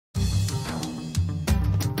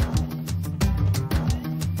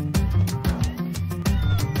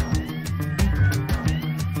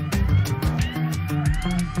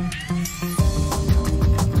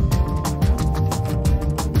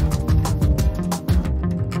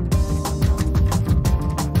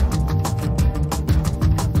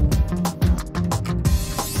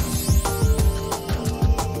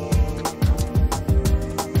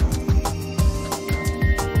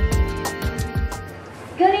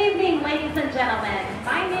evening, ladies and gentlemen.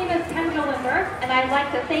 My name is Kendra Limber, and I'd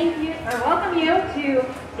like to thank you or welcome you to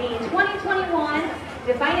the 2021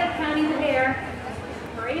 Defiance County Fair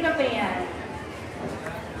Parade of Bands.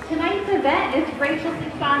 Tonight's event is graciously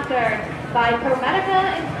sponsored by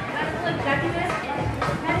ProMedica and Medical Executives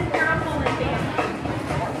and Penn Carroll Coleman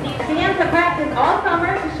family. These bands have practiced all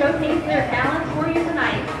summer to showcase their talents for you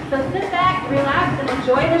tonight. So sit back, relax, and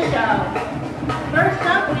enjoy the show. First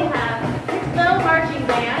up, we have HIX-TV Marching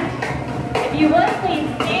Band. If you would, please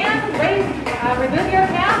stand, remove your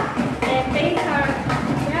cap, and face our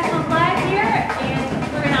national flag here,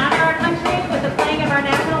 and we're going to honor our country with the playing of our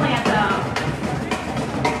national anthem.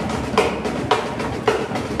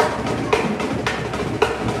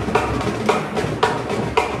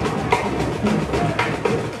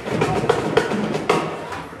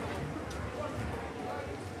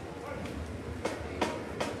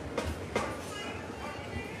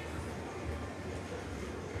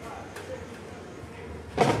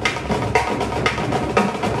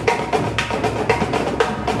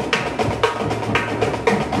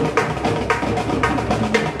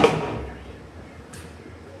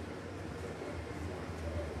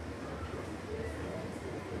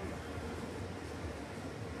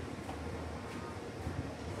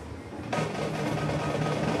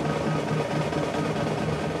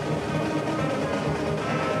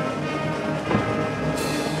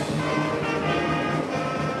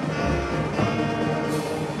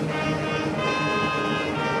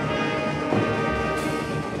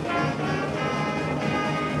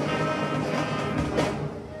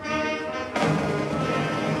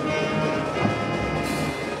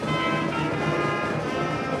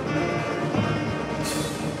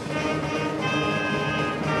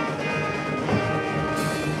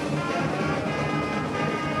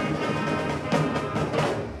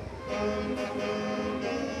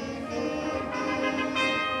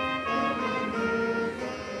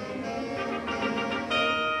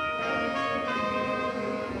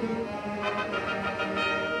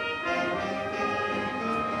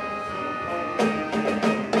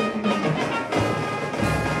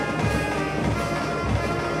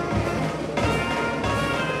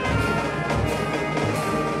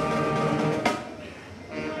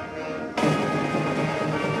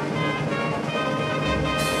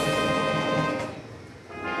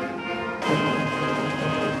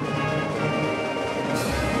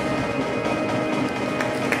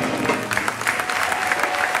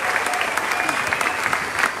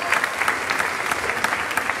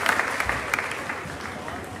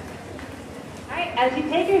 As you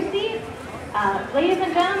take your seats, ladies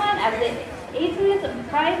and gentlemen, as the Aces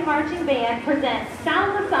Pride Marching Band presents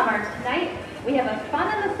Sounds of Summer. Tonight, we have a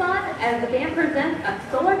Fun in the Sun as the band presents a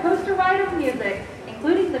solar coaster ride of music,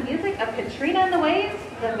 including the music of Katrina and the Waves,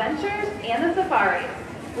 the Ventures, and the Safaris.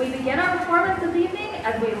 We begin our performance this evening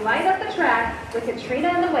as we light up the track with Katrina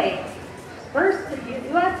and the Waves. First, the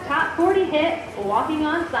U.S. Top 40 hit, Walking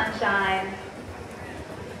on Sunshine.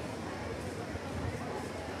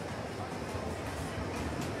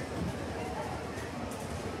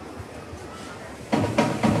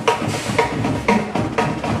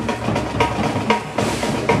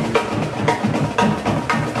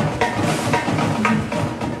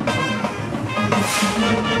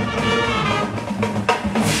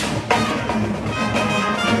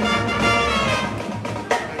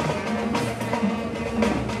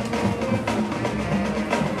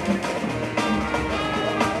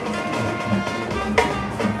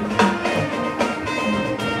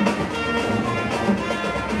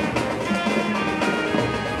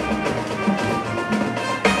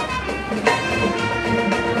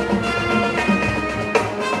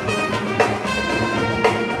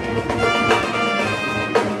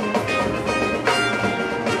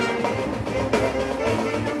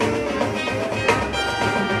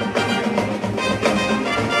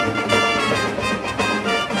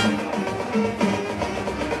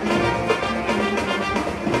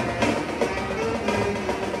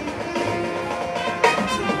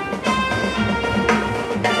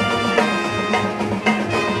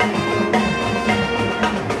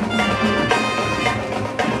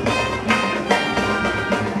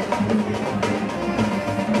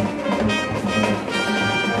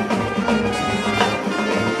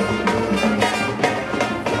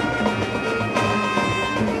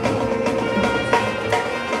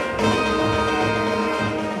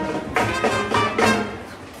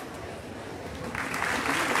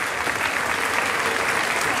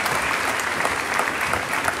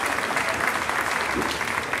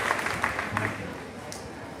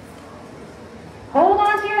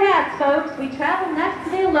 Folks, we travel next to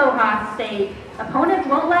the Aloha State. Opponents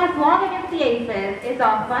won't last long against the Aces. It's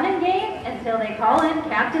all fun and games until they call in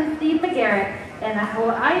Captain Steve McGarrett and the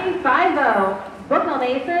Hawaii 5-0. Book 'em,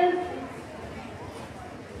 Aces.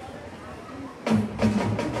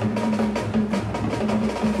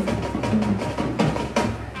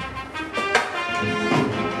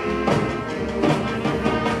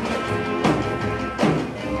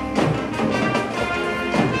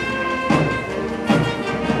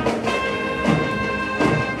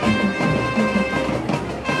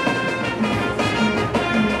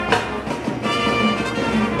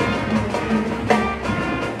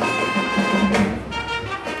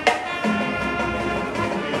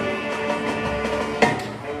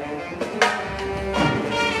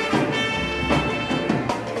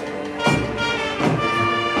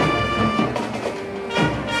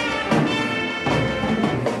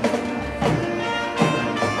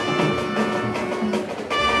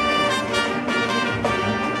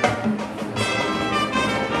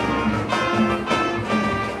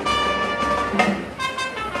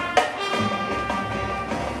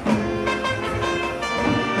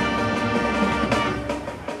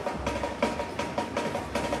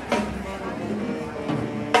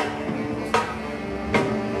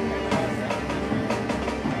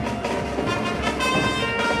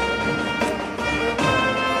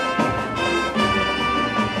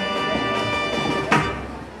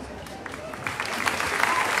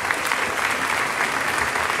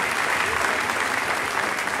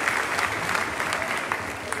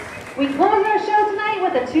 We close our show tonight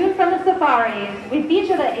with a tune from the Safaris. We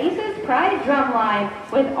feature the Aces Pride Drumline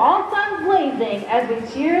with all suns blazing as we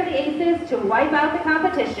cheer the Aces to wipe out the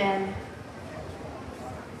competition.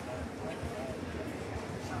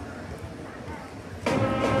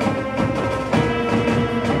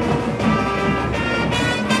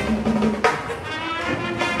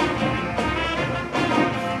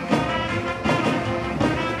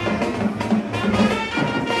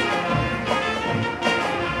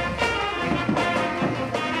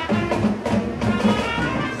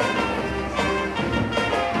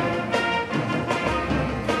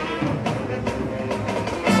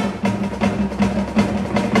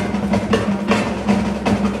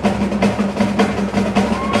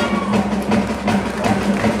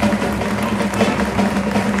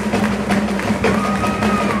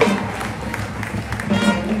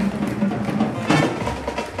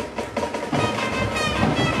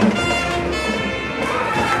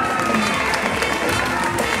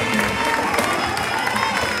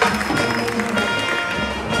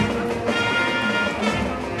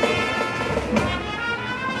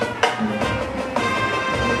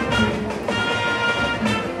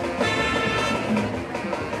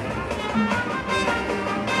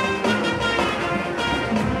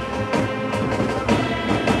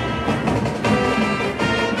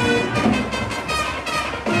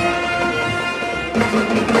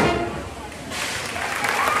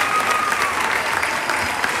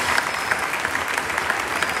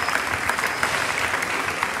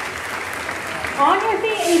 On your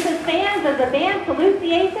feet, Aces fans, as the band salutes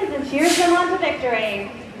the Aces and cheers them on to victory.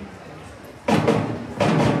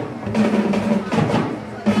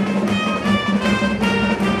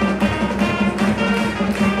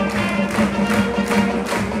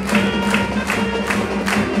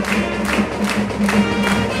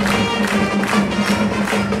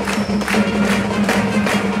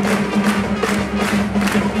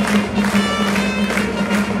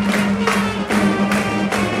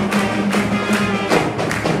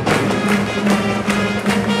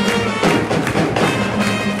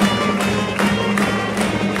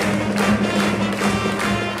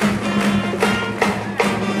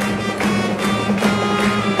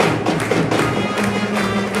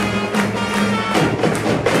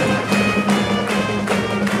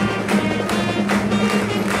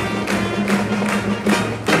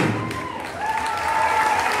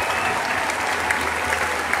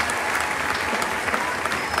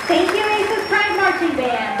 Thank you, Aces Pride Marching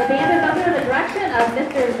Band. The band is under the direction of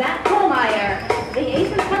Mr. Zach Kohlmeyer. The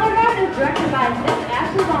Aces Color Guard is directed by Miss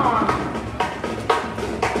Ashley Long.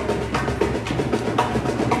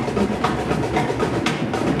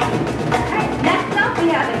 Alright, next up we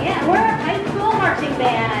have the Antwerp High School Marching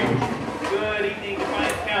Band. Good evening,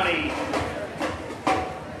 Defiance County.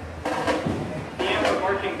 The Antwerp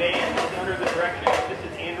Marching Band is under the direction of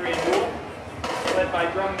Mrs. Andrea Newell, led by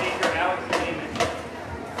drum major Alex Lehman.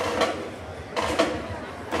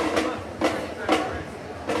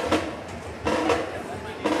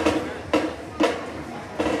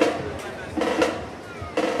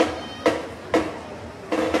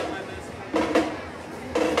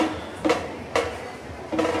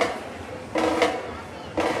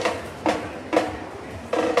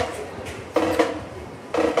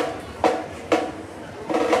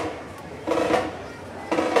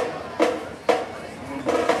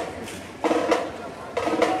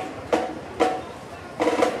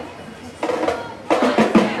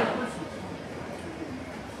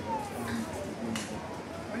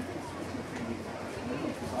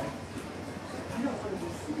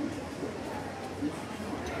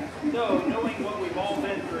 So, knowing what we've all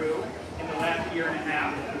been through in the last year and a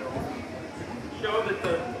half, the show that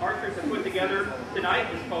the archers have put together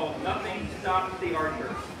tonight is called Nothing Stops the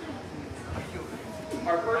Archers.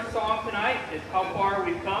 Our first song tonight is How Far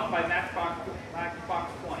We've Come by Matchbox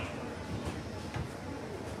 20.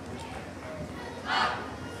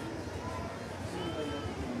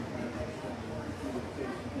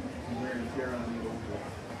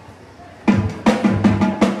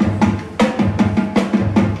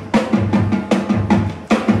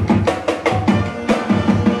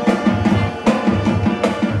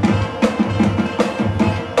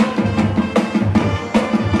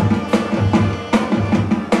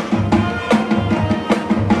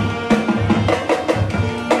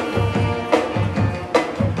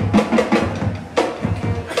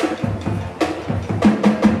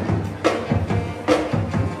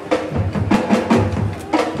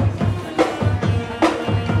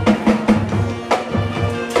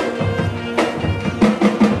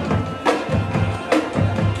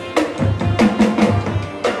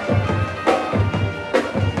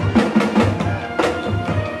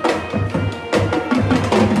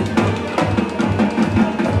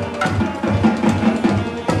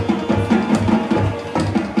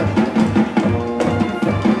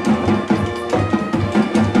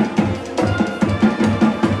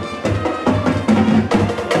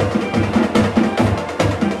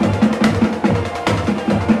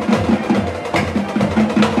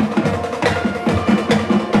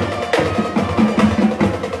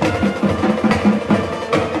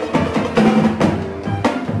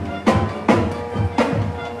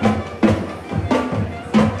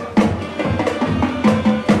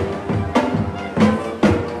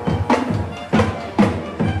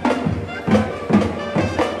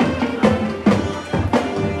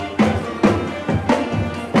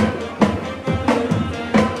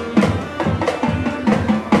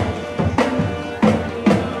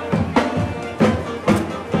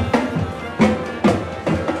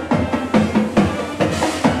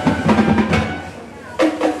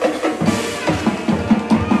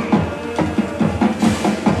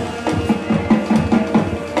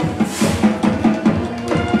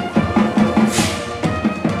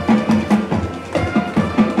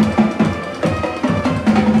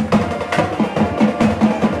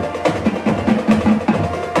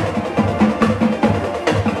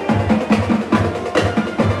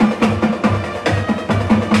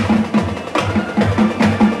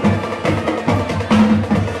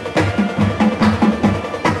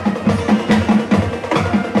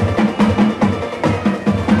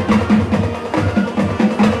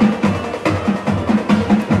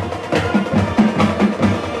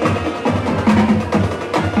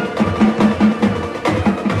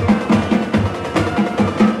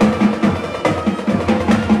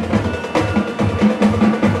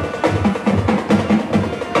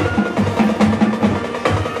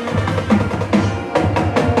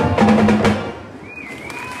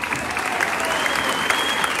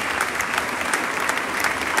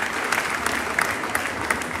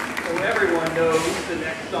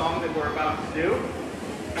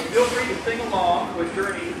 Feel free to sing along with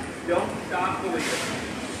Journey's Don't Stop Believing.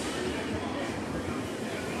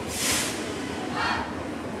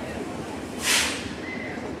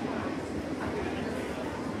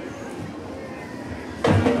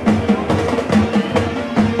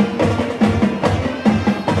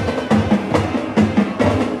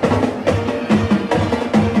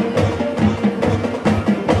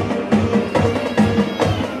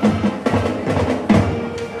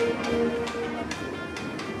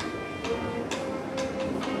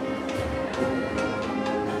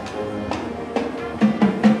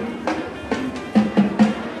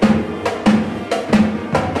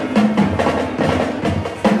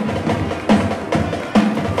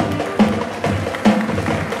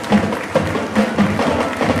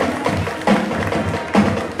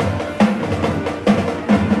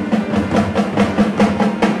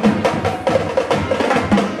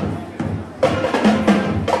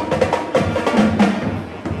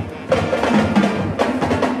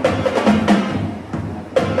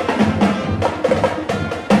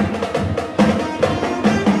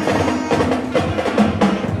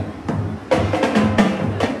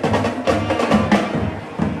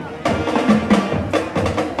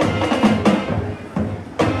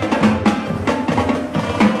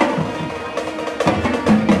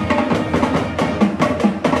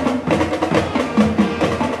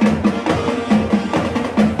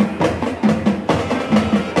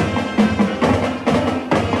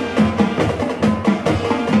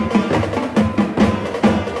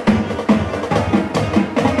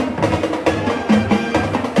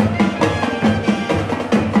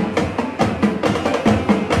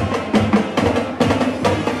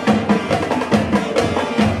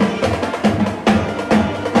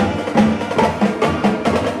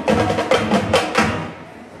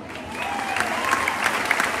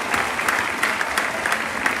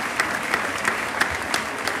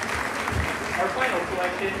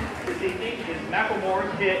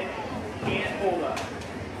 can't hold us.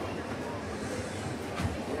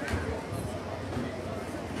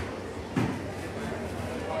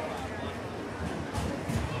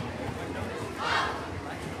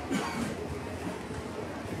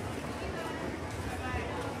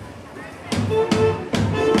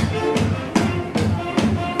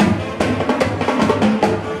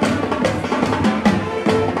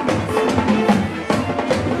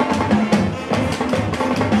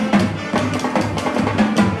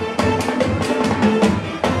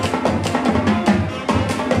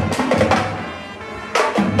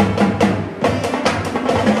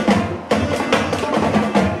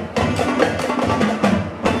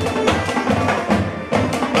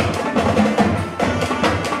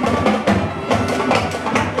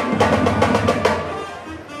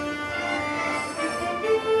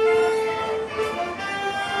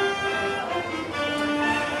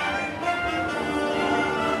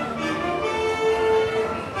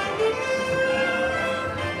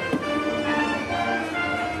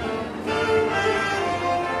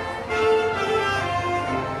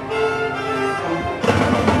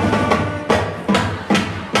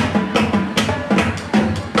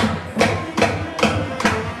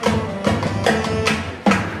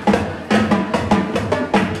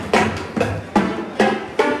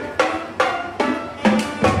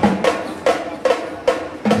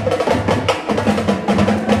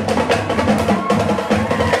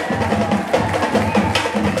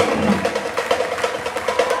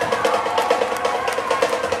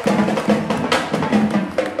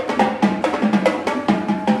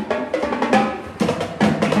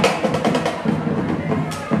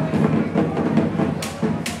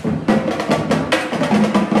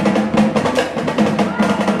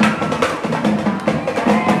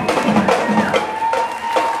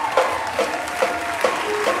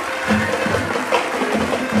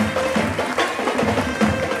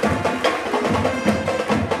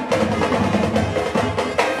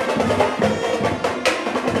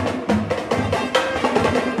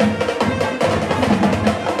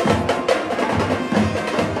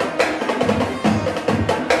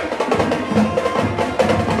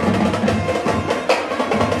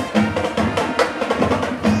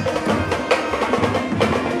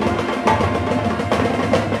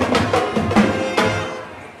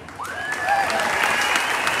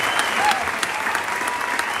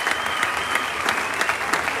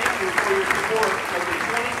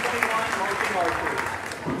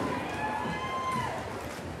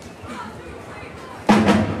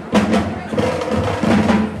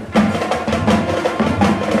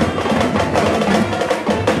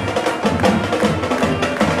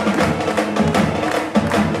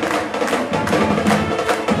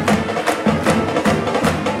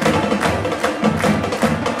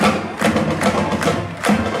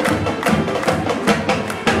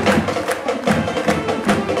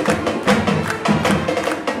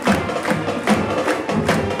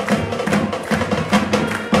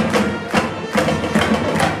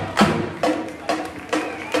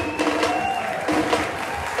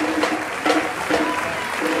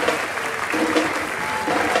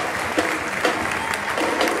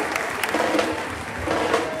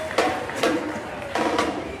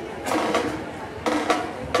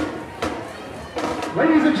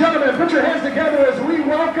 Ladies and gentlemen, put your hands together as we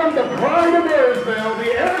welcome the pride of Ayersville, the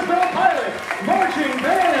Ayersville Pilot Marching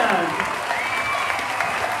Band.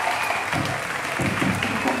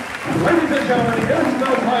 Ladies and gentlemen, the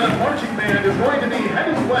Ayersville Pilot Marching Band is going to be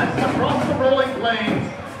headed west across the rolling plains,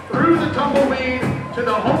 through the tumbleweed, to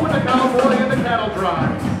the home of the cowboy and the cattle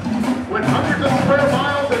drives. With hundreds of square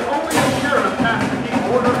miles and only a sheriff has to keep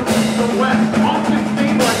order, the West often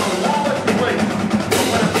seemed like a lawless place.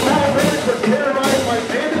 When a small village was terrorized by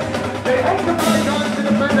bandits, they opened the guns to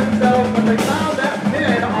defend themselves, but they found that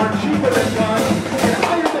men are cheaper than guns and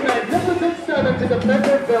hired the Magnificent Seven to defend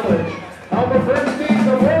their village. Albert Bernstein's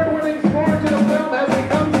award-winning score to the film has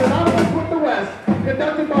become synonymous with the West,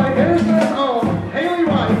 conducted by Ayersville's own Haley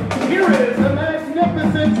Wright. Here is the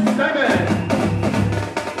Magnificent Seven.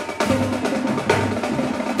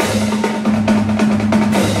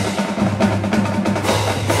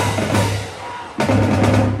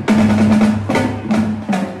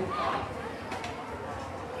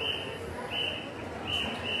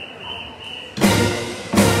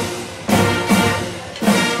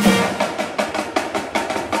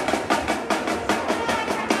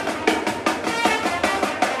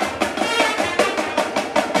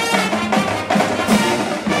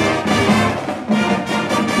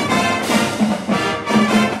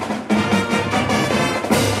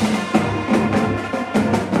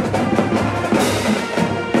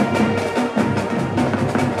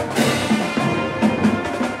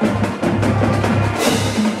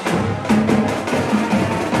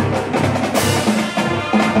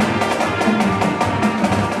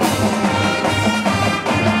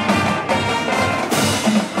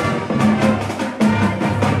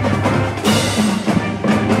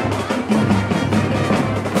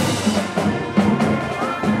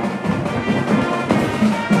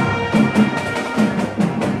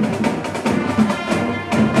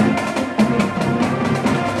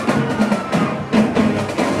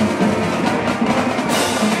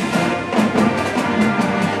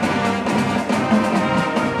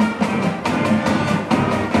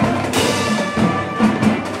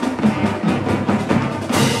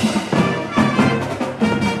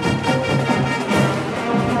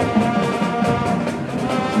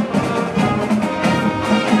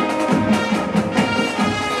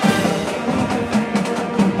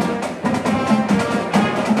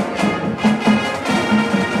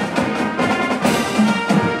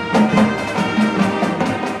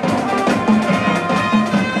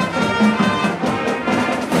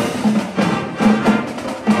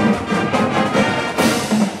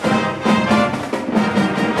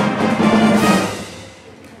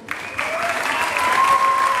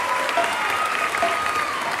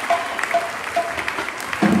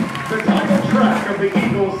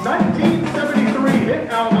 Eagles' 1973 hit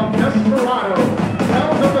album, Desperado,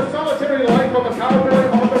 tells of the solitary life of a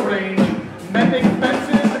cowboy on the range, mending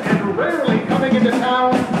fences and rarely coming into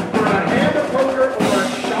town for a hand of poker or a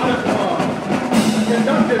shot of love.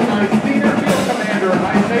 Conducted by Senior Field Commander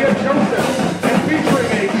Isaiah Joseph and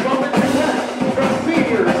featuring a trumpet duet from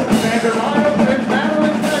seniors Xander Miles and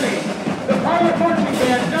Madeline Penny, the Pilot Marching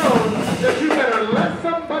Band knows that you better let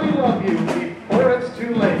somebody love you before it's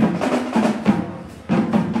too late.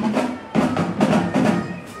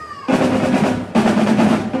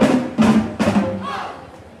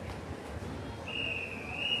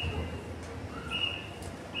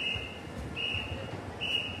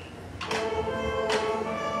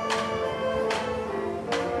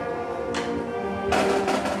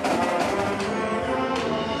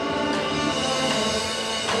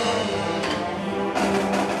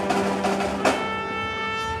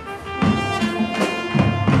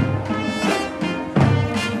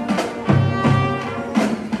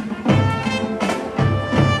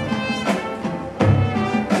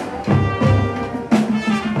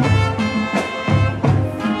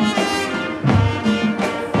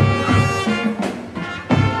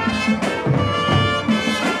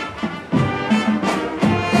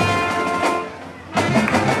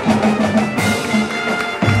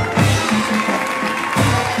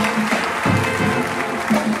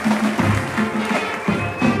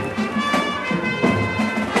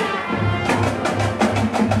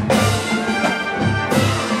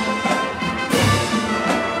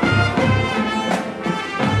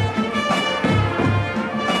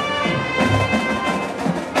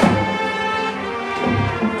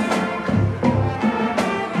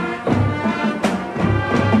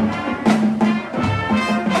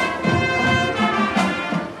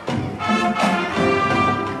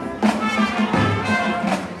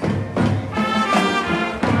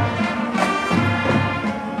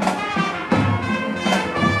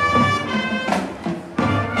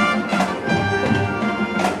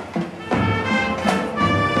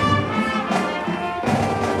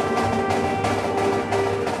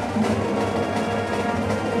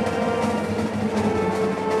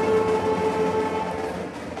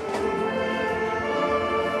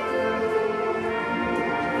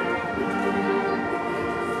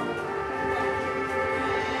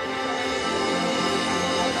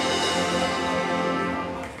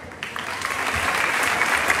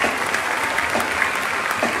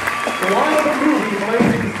 While the movie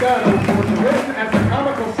Blazing Saddles was written as a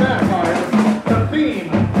comical satire, the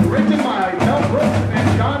theme, written by Mel Brooks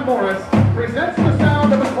and John Morris, presents the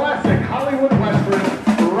sound of a classic Hollywood Western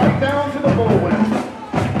right down to the bullwhip.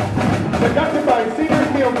 Conducted by Senior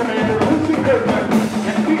Field Commander Lucy Goodman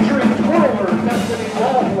and featuring twirler Destiny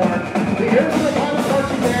Wallhorn, the Arizona Pilot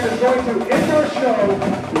Marching Band is going to end our show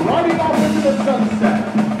riding off into the sunset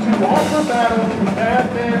to offer battle to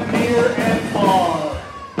bad men near and far.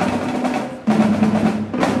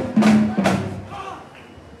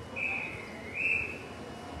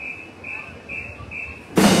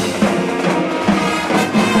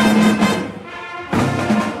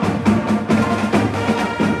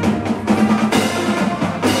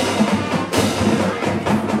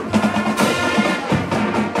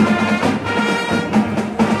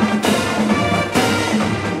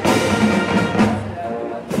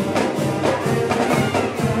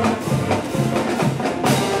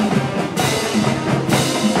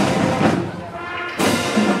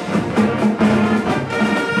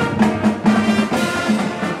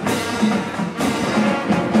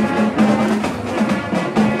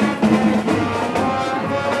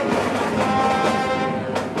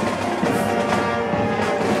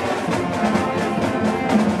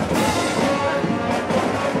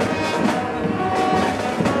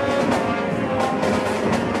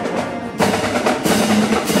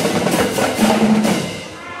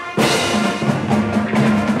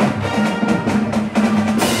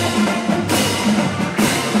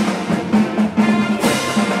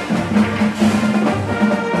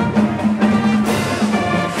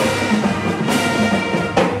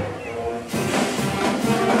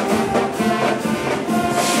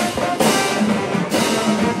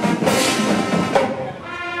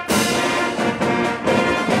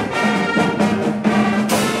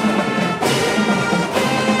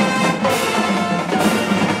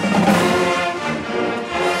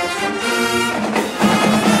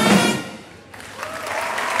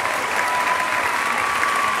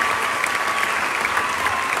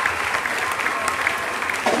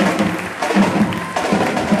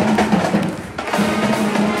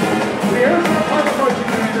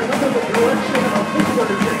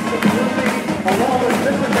 Along with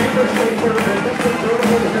Mr. Baker, Shaper, and Mr.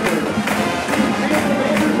 Durable Hibbers.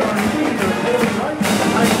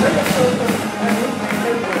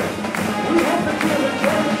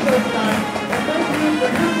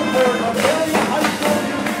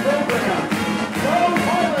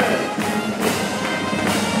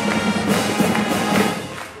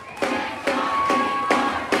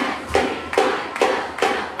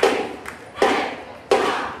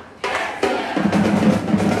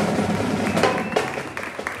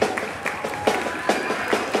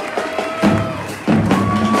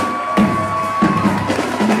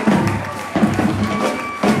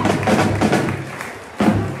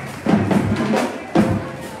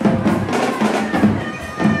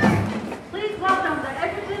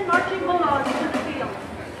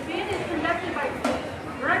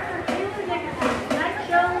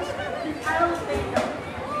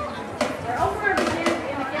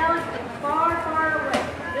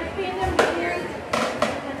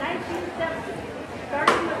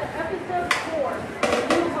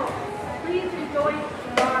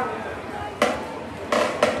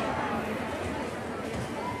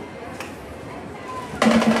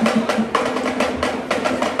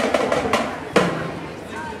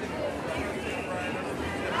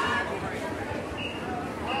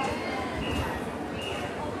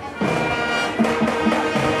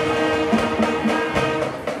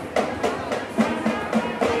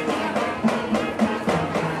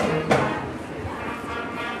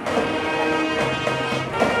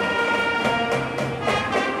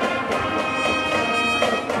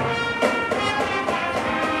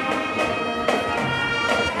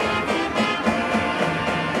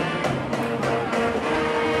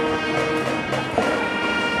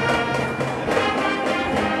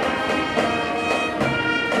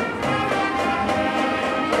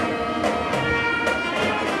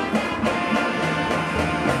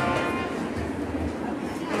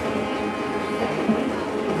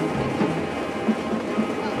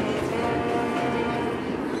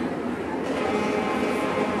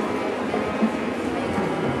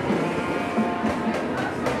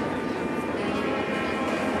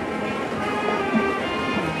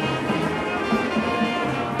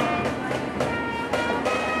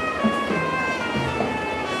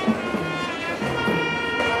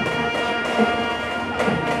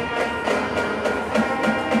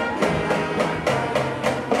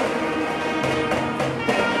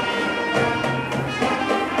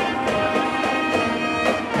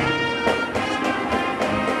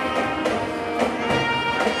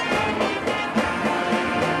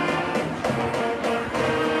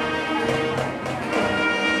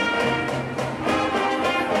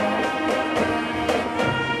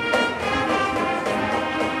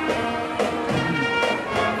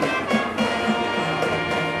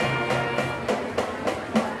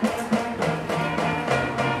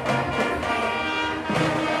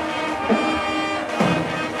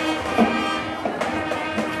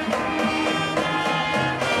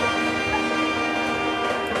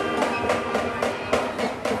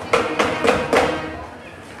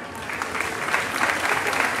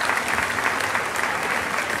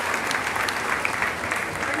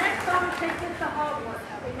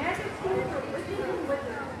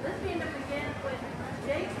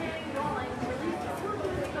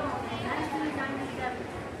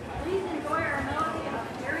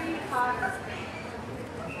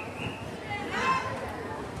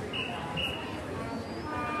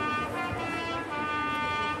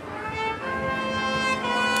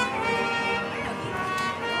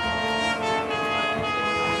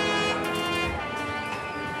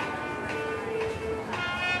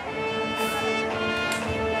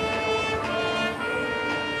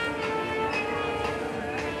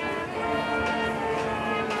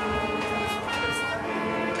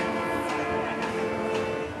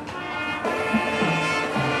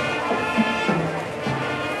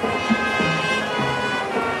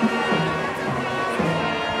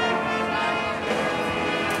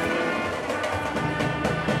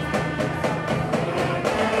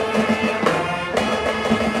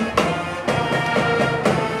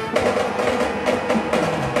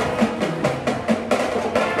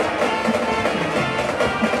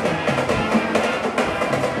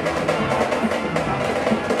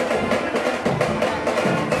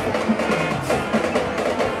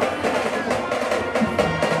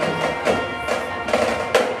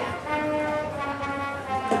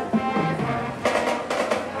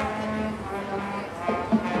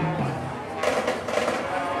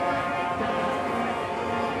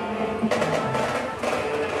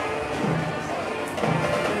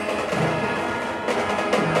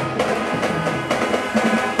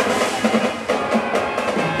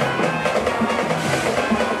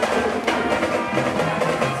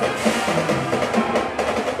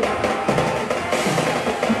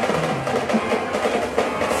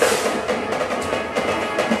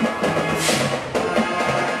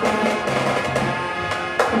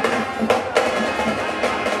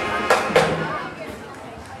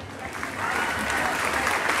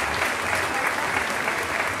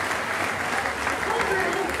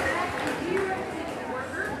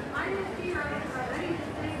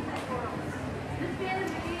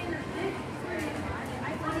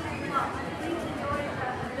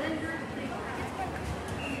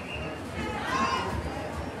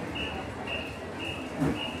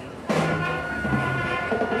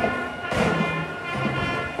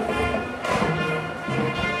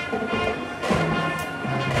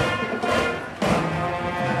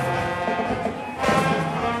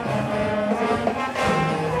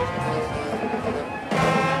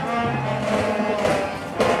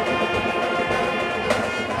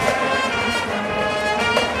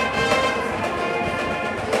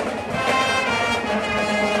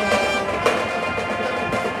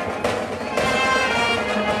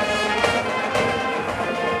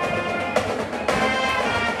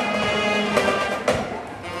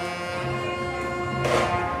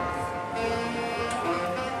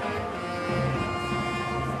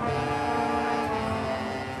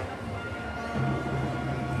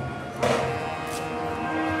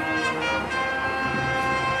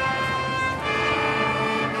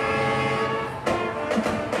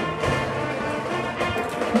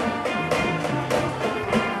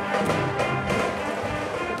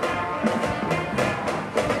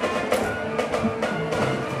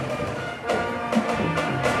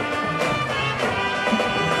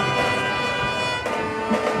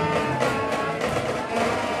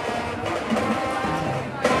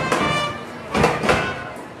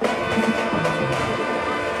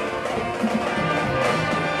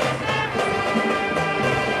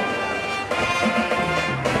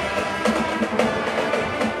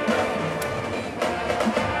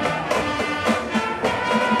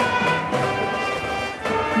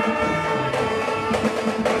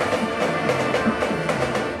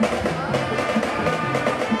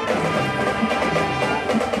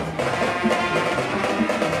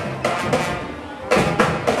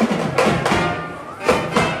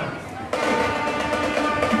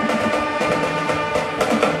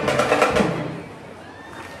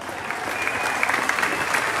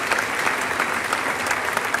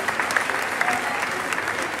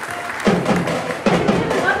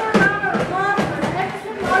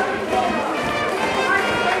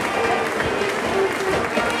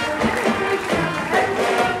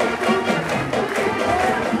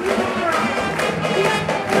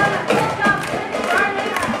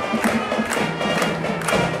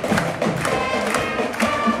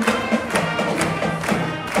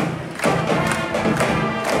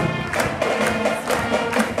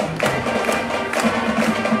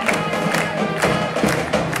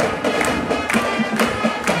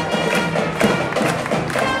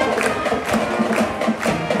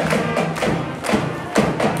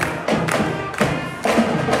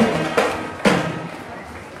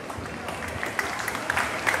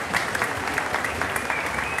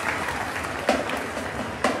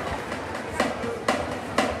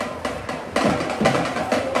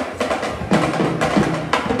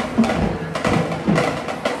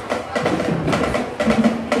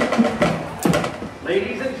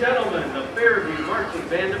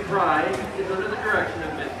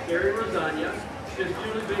 Tanya, Miss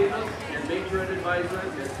Julie Beavis, and Matron Advisor,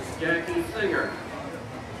 Mrs. Jackie Singer.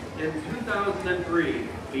 In 2003,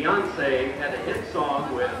 Beyonce had a hit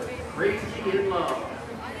song with Crazy in Love.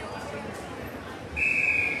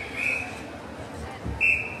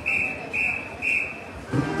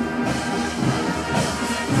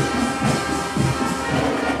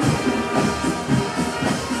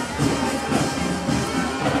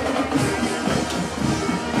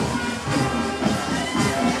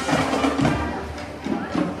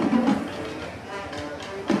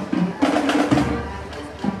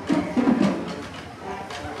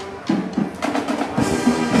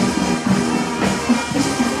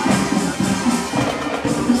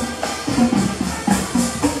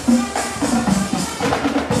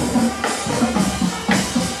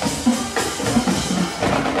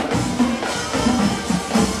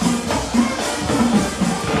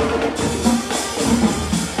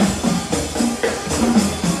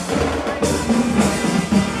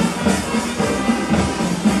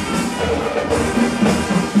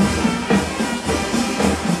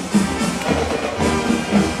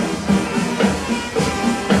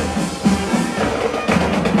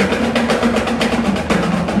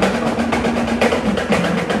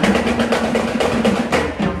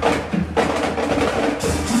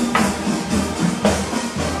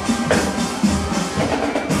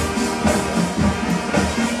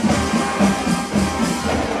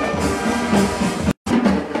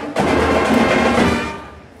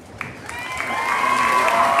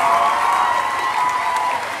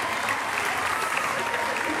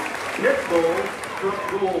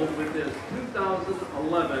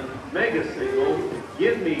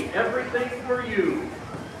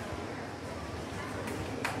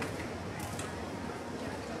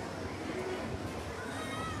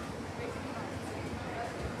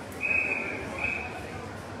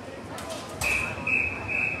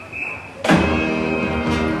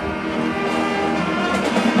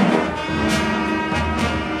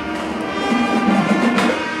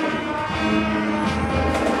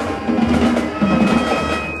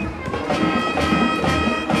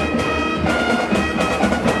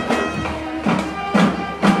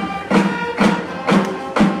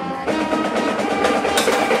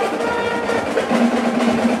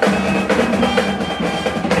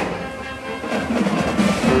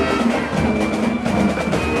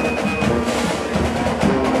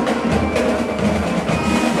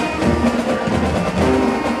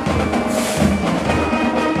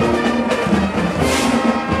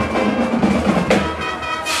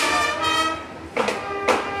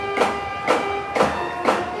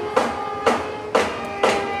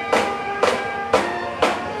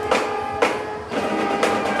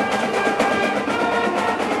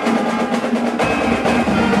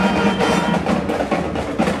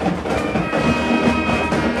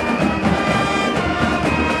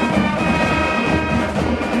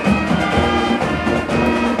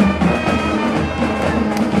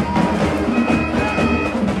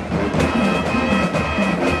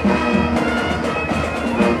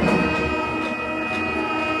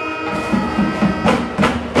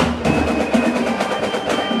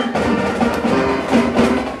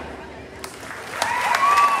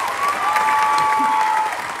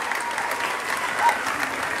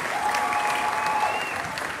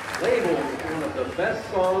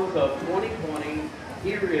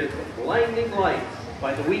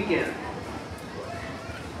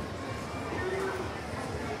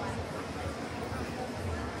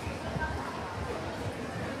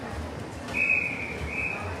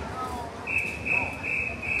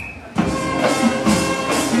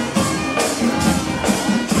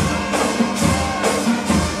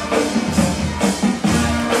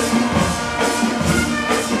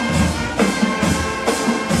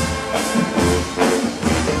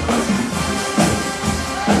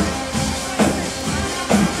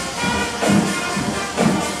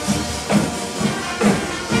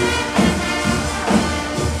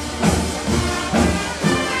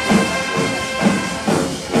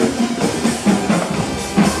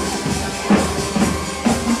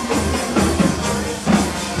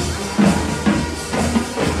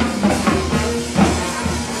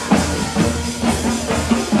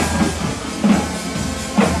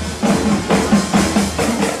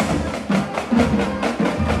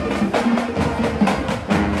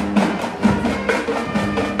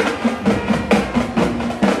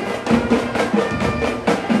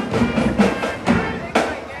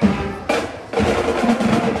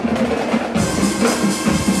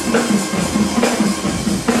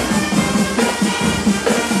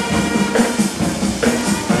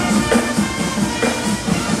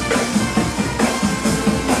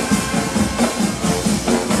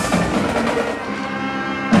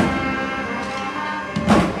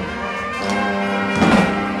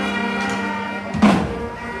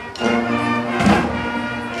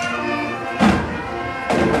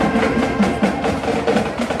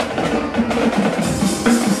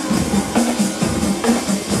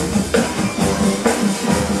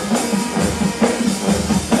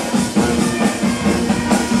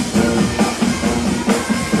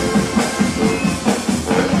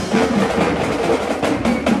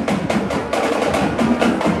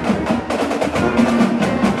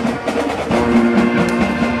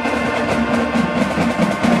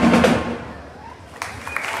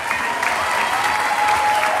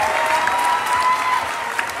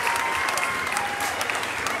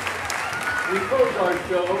 We close our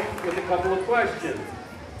show with a couple of questions.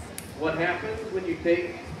 What happens when you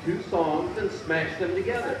take two songs and smash them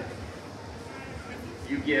together?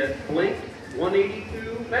 You get Blink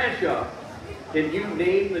 182 mashup. Can you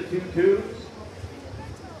name the two tunes?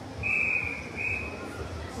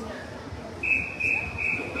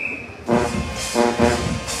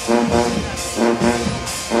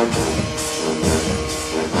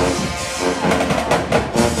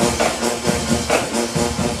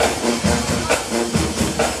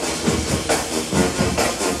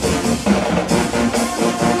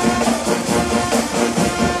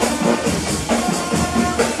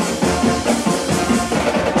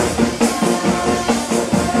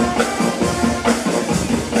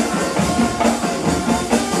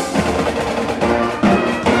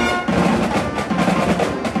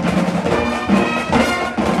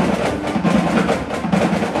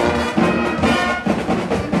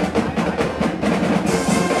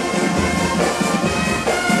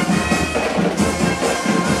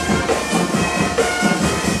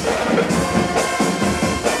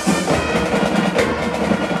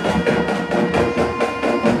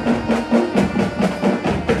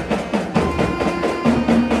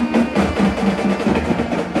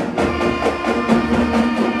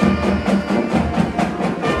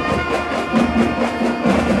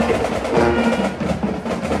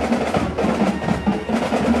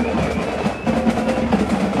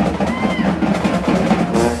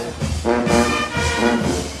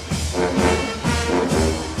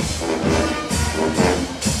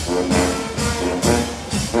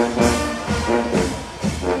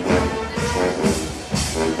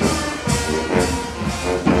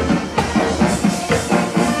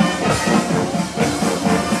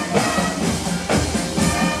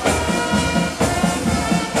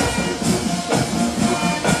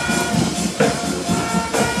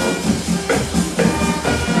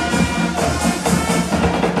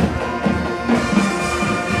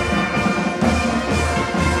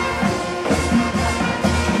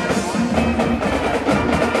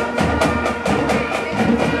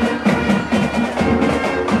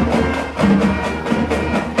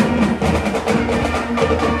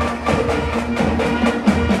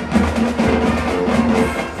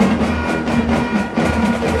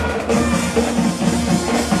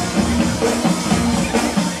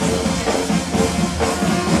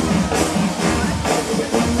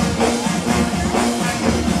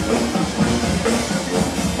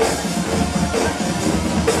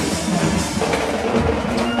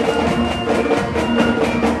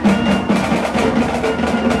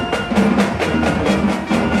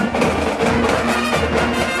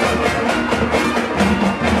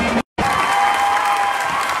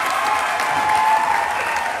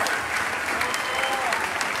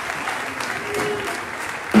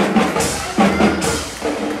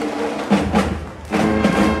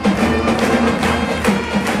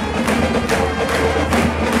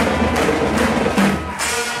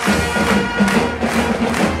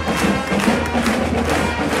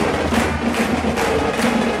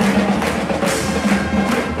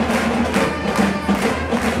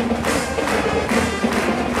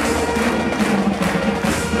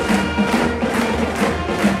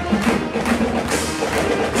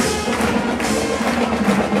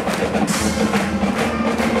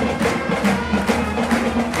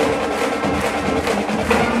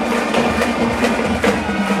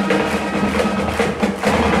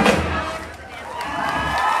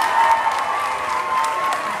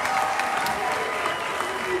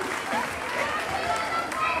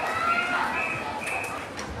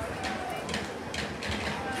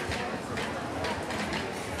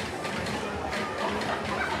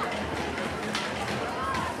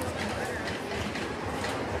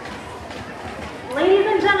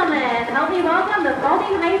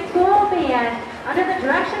 High School Band under the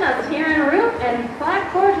direction of Taryn Root and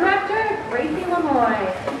Flag Corps Director Gracie Lemoy.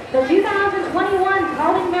 The 2021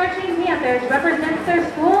 Paulding Marching Panthers represents their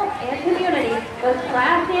school and community with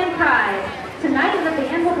class and pride. Tonight the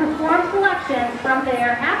band will perform selections from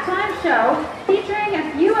their halftime show featuring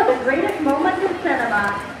a few of the greatest moments in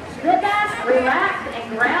cinema. Sit back, relax,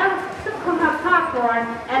 and grab some popcorn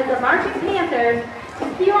as the Marching Panthers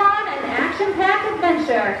take you on an action-packed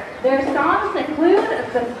adventure. Their songs include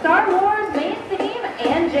the Star Wars main theme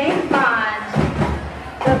and James Bond.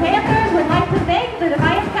 The Panthers would like to thank the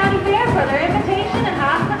Defiance County Fair for their invitation and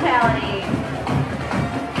hospitality.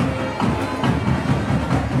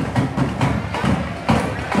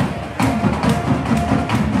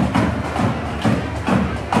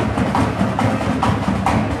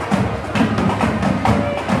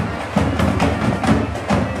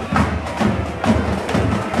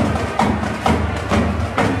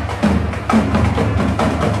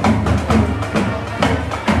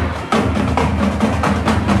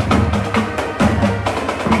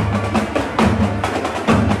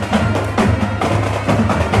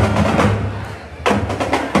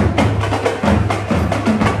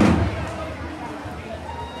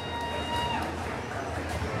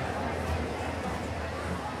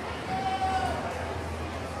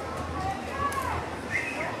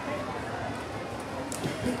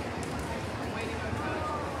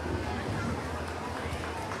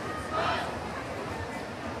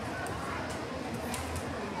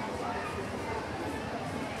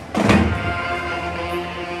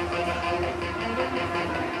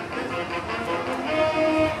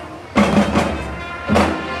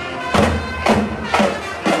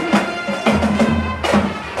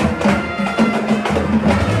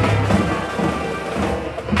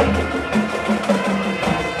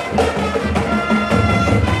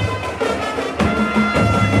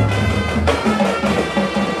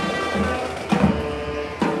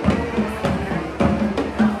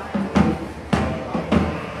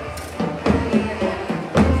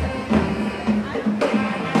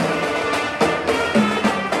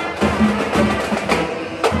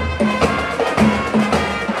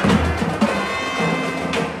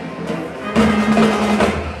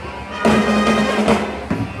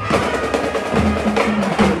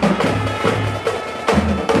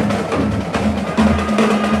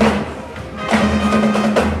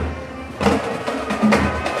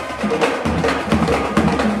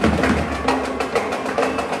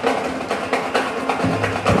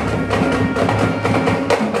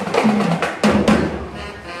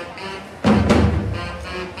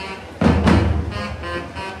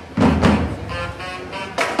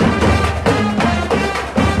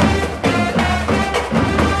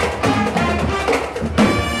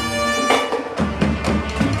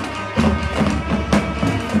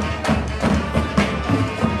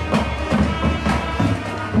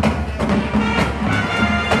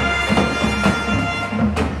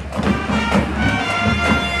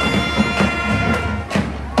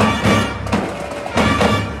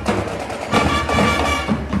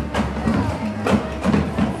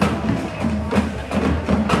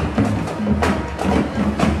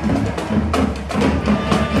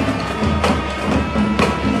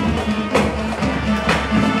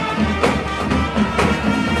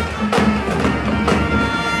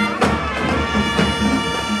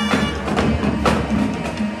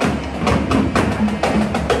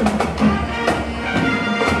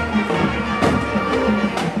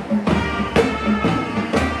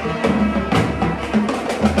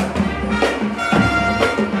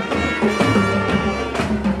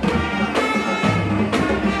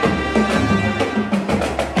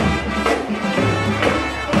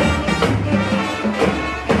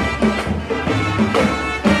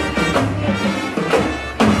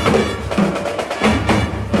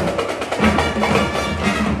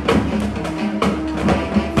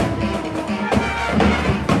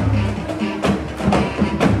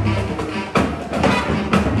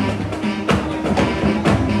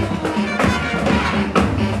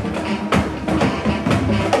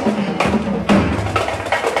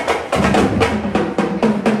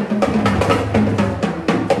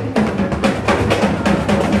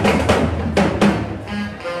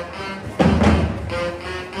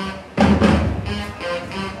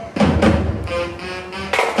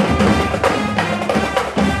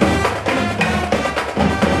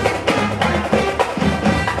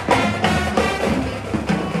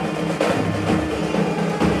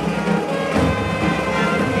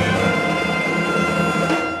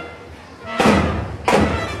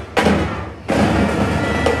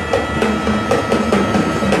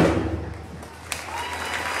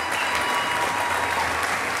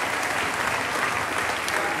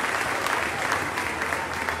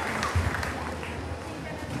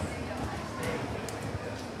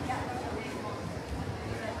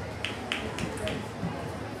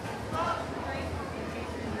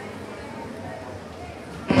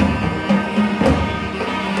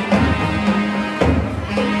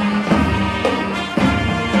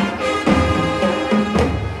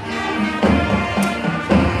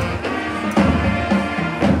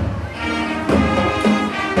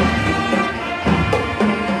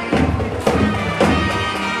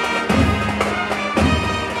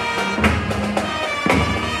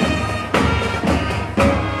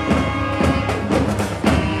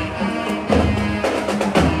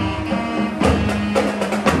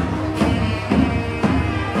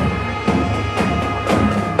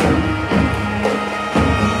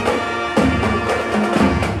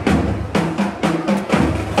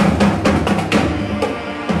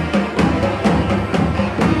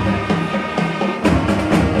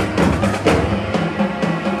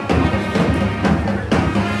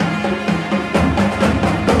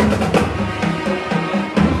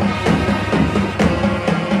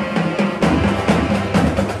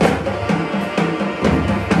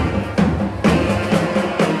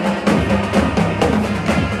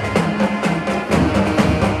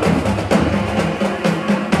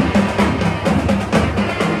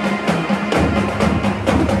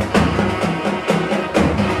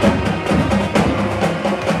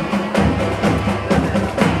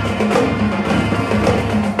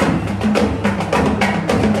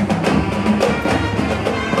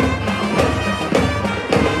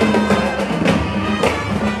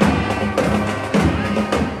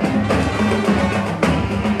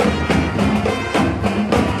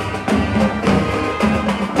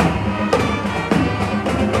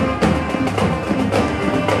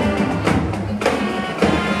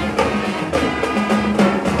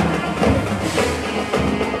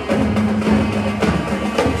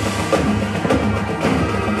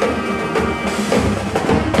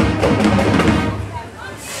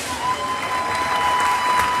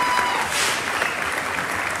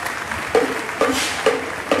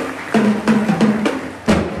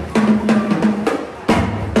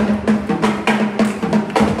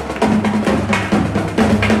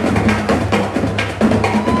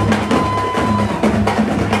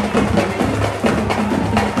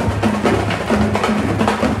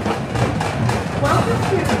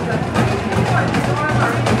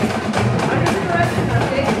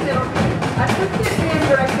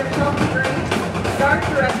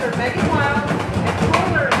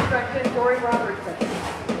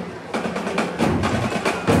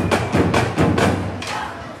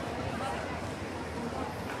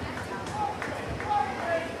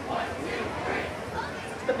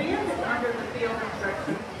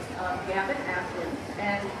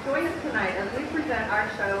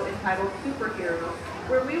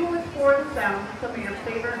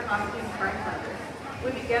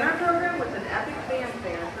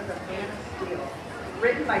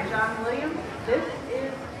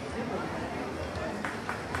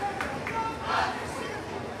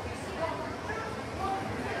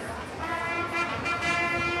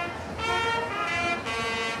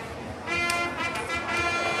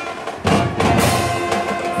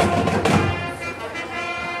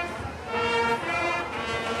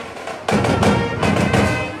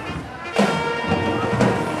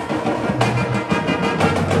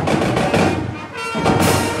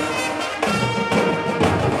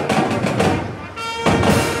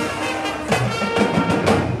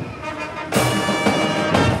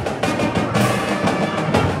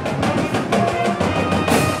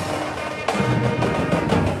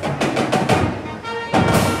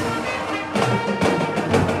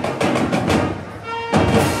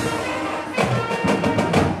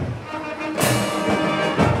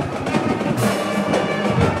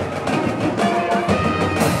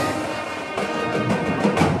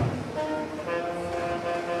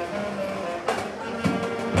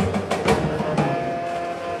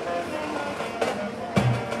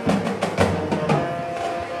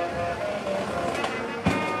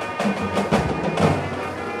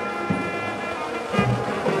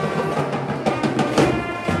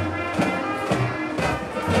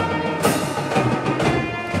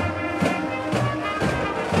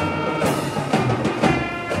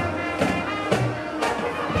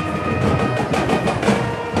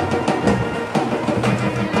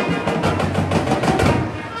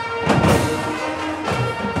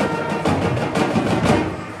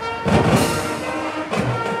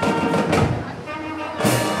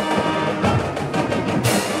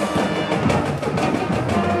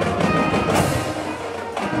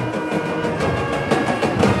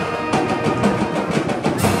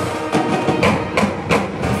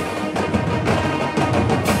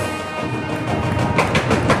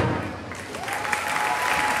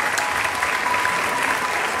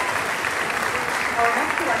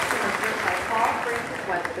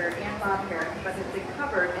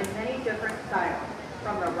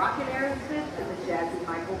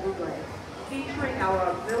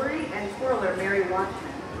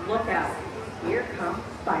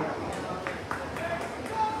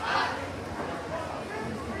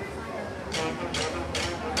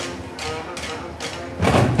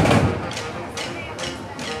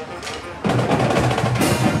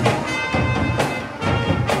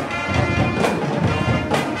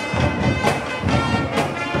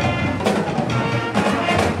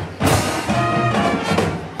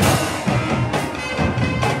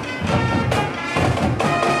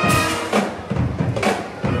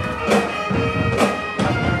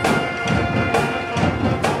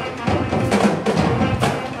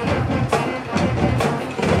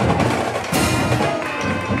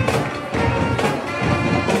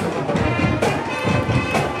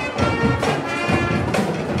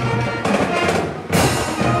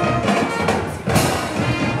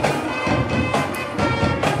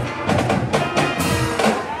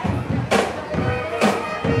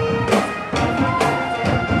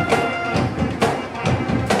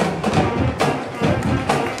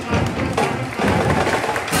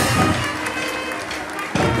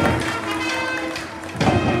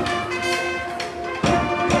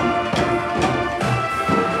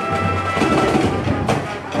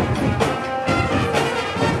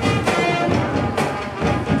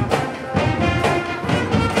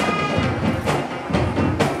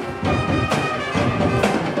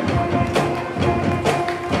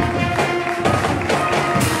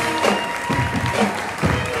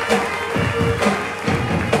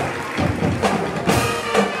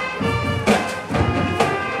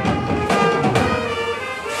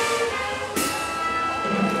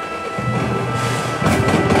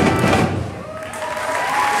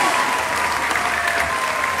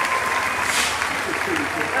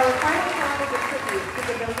 final song is a tribute to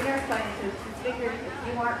the billionaire scientist who figured if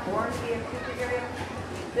you aren't born to be a superhero,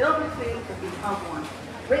 build a suit and become one.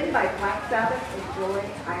 Written by Black Sabbath and Joy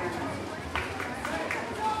Ironman.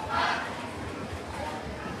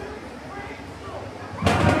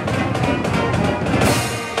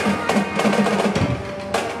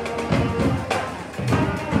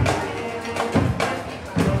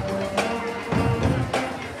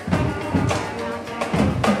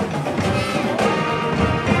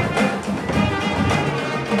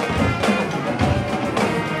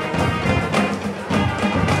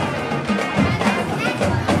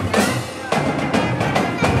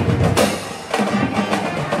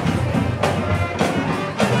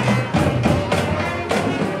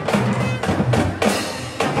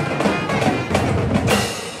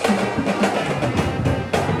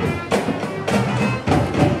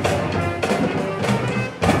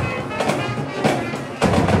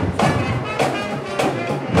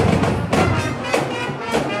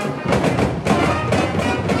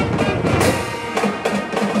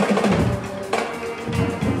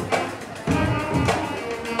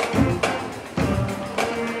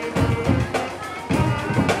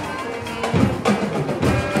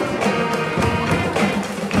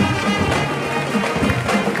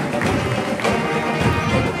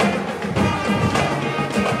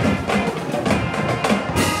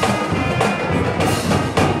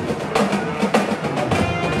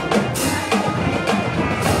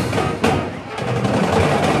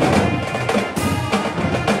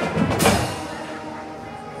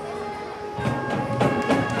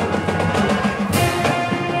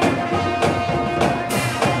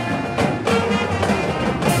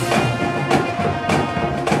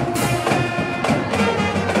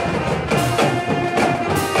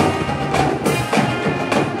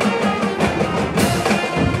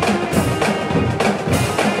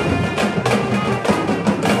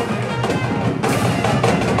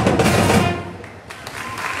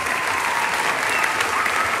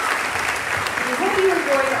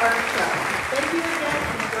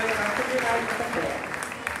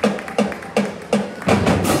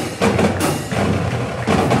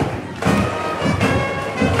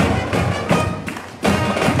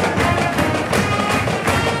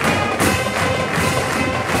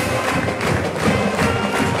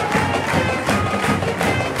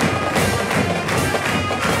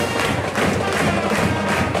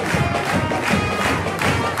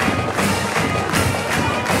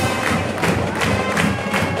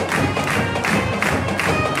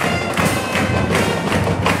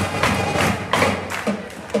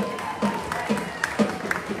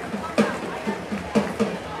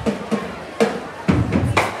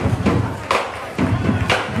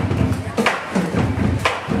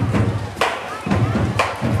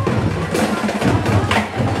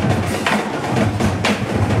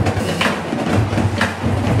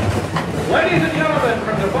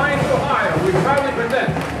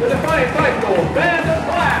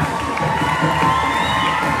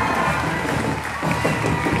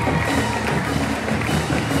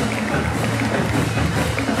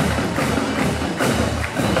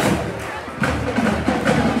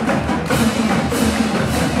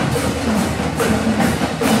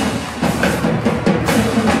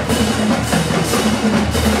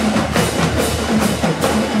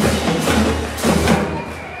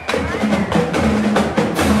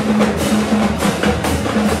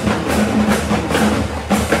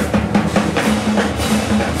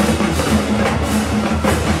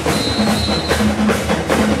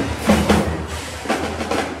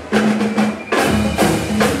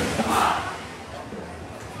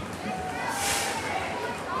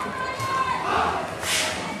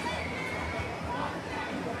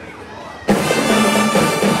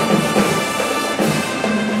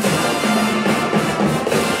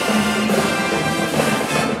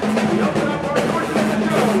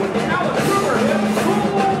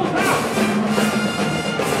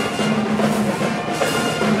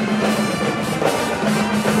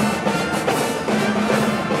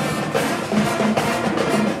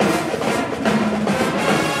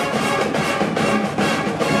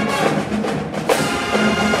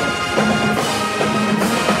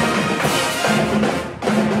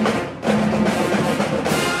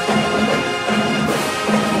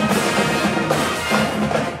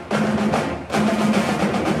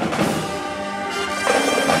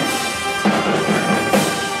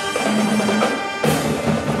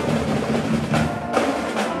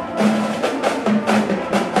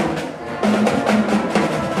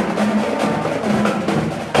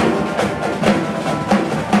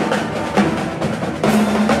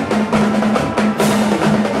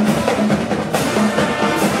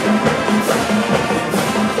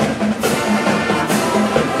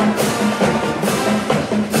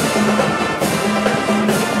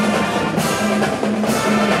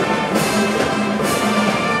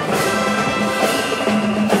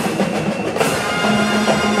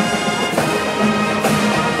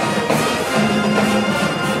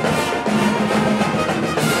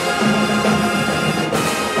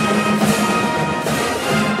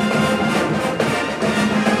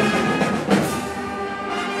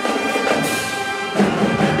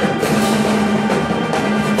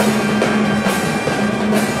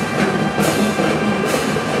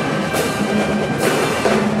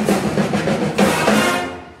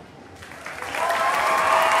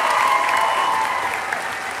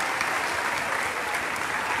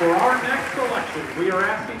 For our next selection, we are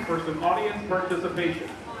asking for some audience participation.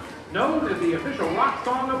 Known as the official rock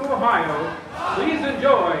song of Ohio, please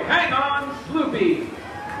enjoy Hang On Sloopy.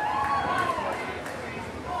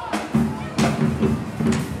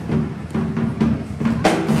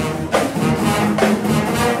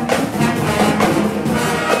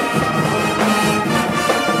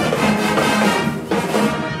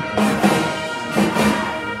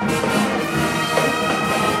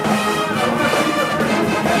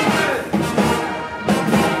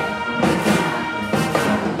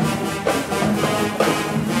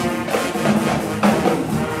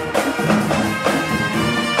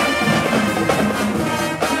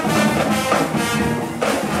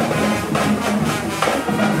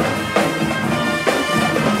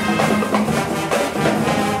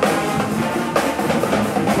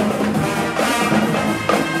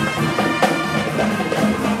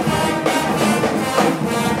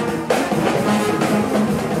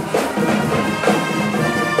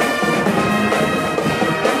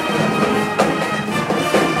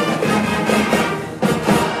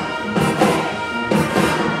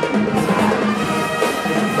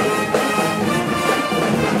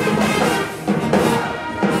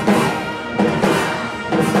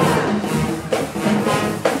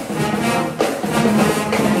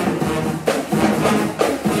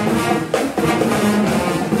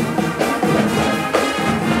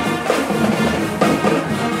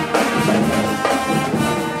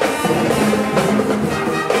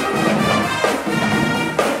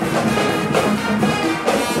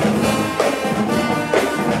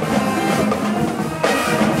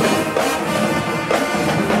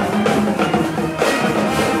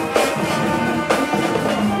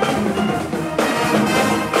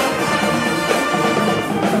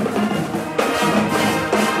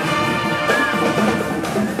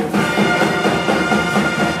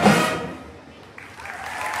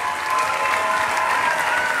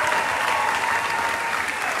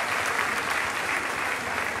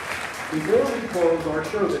 Before we close our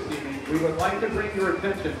show this evening, we would like to bring your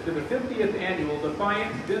attention to the 50th annual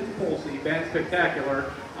Defiance Vince Polsey Band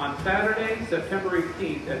Spectacular on Saturday, September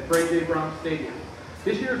 18th at Fred J. Brown Stadium.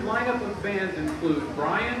 This year's lineup of bands include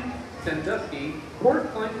Brian Sandusky,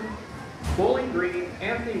 Court Clinton, Bowling Green,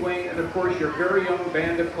 Anthony Wayne, and of course your very own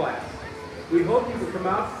Band of Class. We hope you will come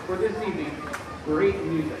out for this evening. Great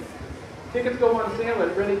music. Tickets go on sale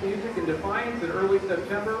at Ready Music in Defiance in early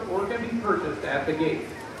September or can be purchased at the gate.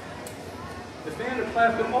 The Band of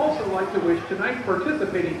Class would also like to wish tonight's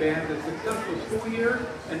participating bands a successful school year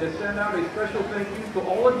and to send out a special thank you to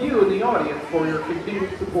all of you in the audience for your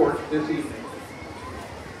continued support this evening.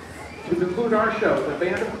 To conclude our show, the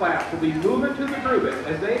Band of Class will be moving to the groovin'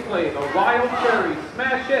 as they play the Wild Cherry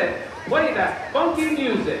Smash It. Play that funky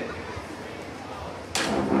music.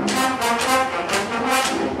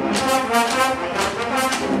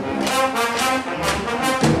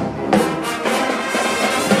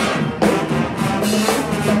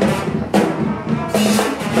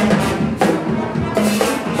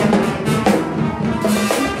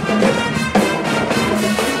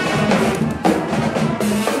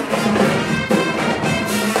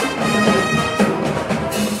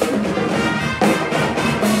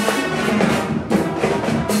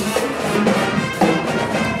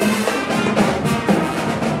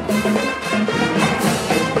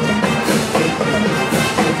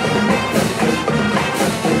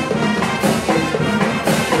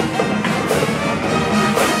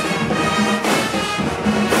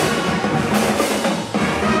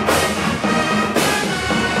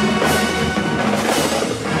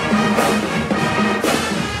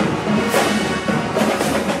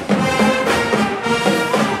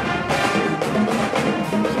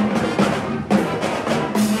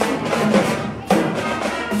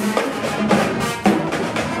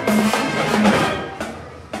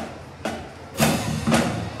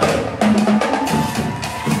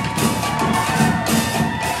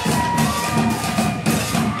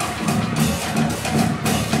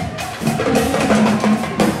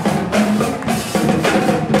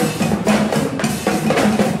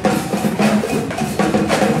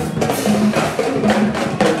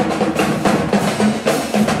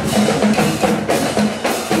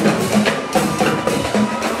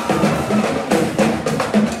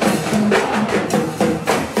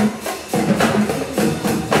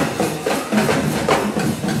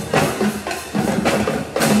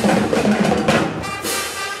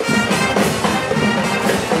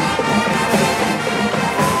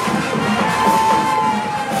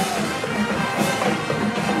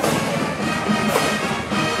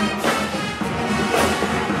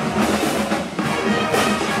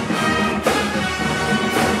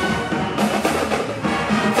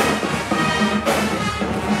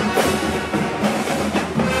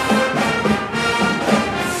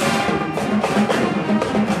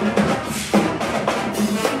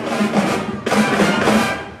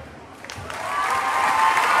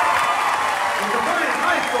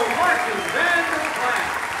 questions and